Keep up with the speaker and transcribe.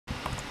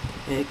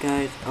Hey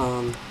guys,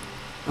 I'm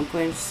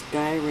playing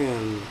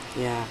Skyrim.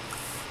 Yeah.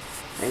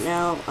 Right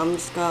now, I'm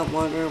just gonna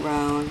wander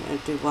around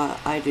and do what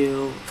I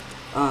do,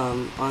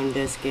 on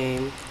this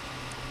game.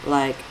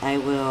 Like, I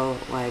will,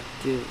 like,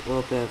 do a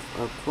little bit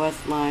of a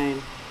quest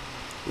line,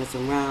 mess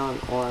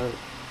around, or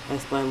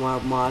explain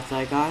what mods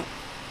I got.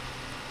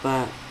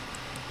 But,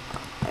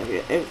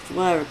 it's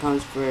whatever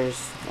comes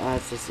first.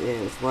 That's just it.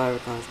 It's whatever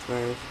comes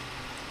first.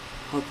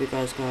 Hope you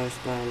guys can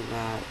understand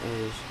that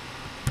is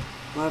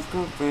whatever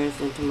comes first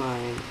into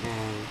mind,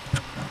 and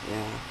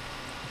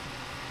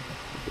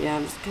yeah,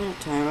 I'm just kind of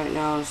tired right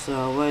now, so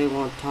I really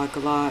won't talk a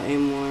lot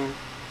anymore.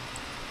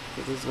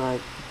 It's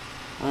like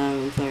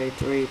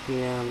 11:33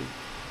 p.m.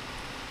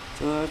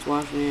 So whoever's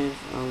watching this,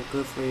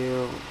 good for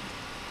you.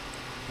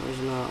 Whoever's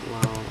not,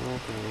 well,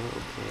 okay.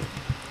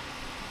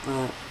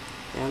 But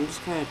yeah, I'm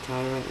just kind of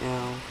tired right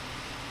now.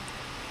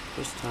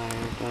 Just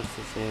tired. That's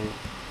just it.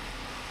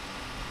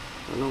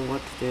 Don't know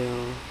what to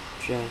do.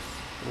 I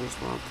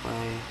just want to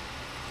play.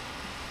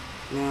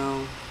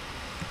 Now,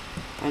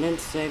 I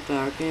didn't save the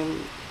art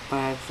game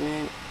by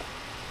accident.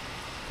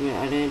 I mean,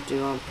 I didn't do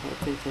it on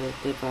purpose, I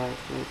did by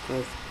accident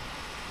because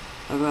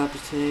I forgot to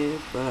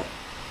save, but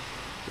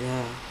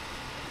yeah,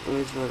 I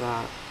just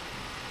forgot.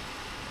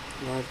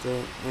 That's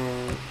it,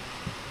 and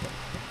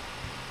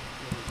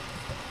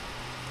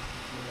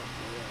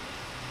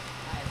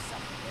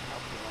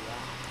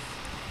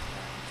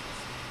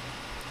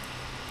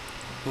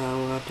now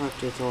I'm gonna talk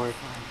to Thor.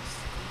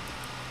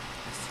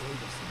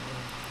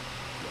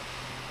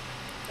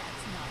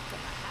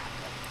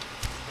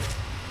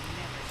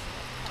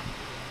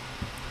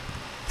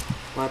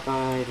 Why don't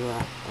I do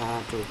that? I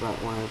have to, but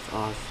when it's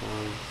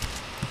awesome.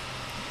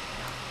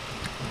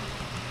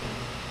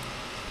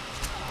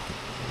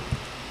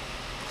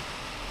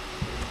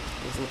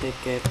 It's what they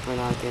get for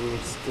not giving me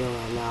skill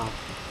right now.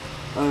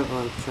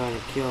 Everyone's trying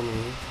to kill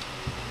me.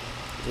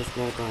 It's just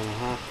not going to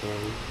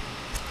happen.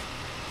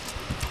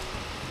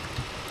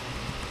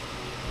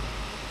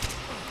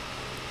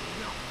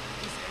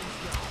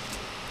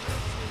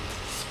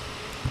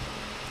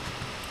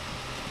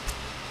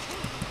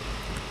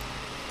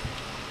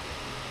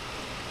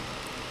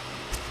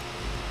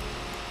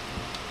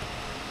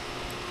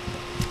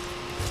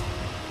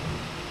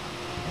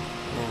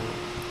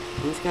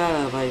 I'm just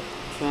gotta like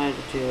try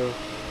to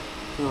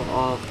kill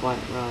all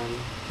front run.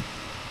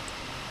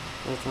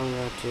 That's what I'm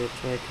gonna do,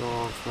 try to kill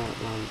all front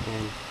run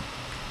thing.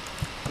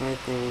 Right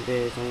thing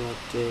is I'm gonna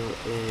do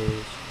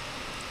is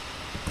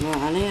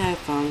I think I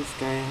found this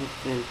guy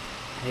in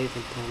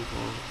Haven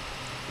Temple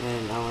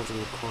and I wasn't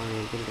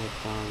recording, I think I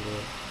found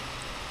it.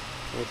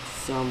 It's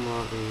somewhere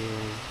over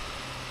here.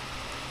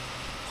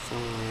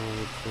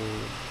 Somewhere I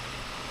think.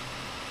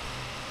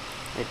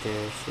 Right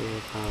there, see I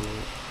found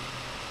it.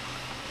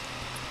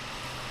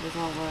 Just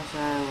on one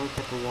side, look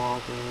at the wall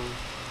game.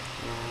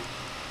 Yeah.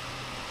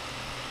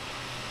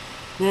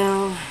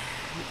 Now,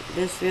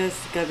 this video's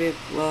gonna be a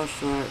little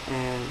short,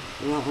 and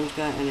you know, I'm just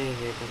gonna end it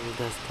here because I'm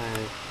just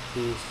tired.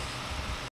 Peace.